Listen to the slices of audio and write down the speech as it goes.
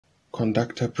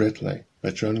Conductor Bradley by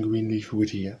John Greenleaf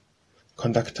Whittier.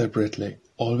 Conductor Bradley,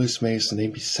 always may his name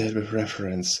be said with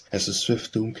reverence, as the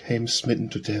swift doom came, smitten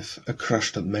to death, a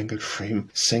crushed and mangled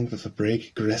frame, sank with a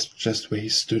break, grasped just where he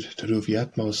stood, to do the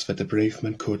utmost that a brave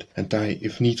man could, and die,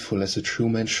 if needful, as a true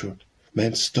man should.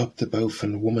 Men stopped above,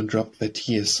 and women dropped their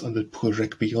tears on the poor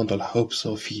wreck beyond all hopes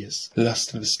or fears,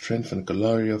 lost in the strength and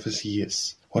glory of his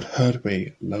years. What hurt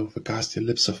way, lo, the ghastly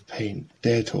lips of pain,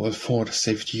 dared to all thought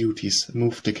save duties,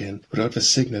 moved again, without the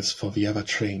signals for the other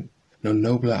train. No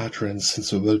nobler utterance since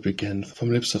the world began, from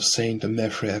lips of saint a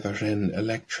memory ever ran,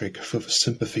 electric through the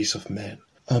sympathies of man.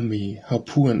 Ah me, how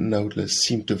poor and noteless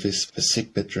seemed to this the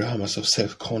sick-bed dramas of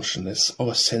self-consciousness,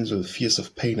 our sensual fears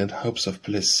of pain and hopes of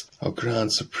bliss, our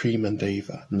grand supreme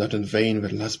endeavor, not in vain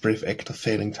that last brave act of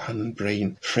failing tongue and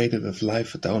brain, freighted with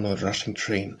life a downward rushing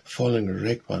train, following a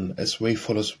wrecked one as wave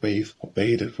follows wave,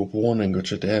 obeyed the warning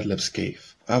which the dead lips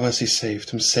gave. Others he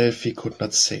saved, himself he could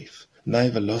not save.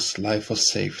 Neither lost life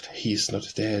was saved, he is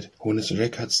not dead, who in his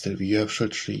record still the earth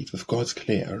should treat, with God's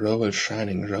clear aureole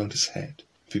shining round his head.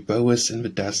 We bow us in the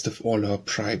dust of all our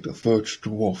pride, of virtue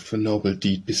dwarfed the noble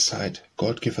deed beside.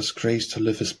 God give us grace to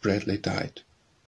live as Bradley died.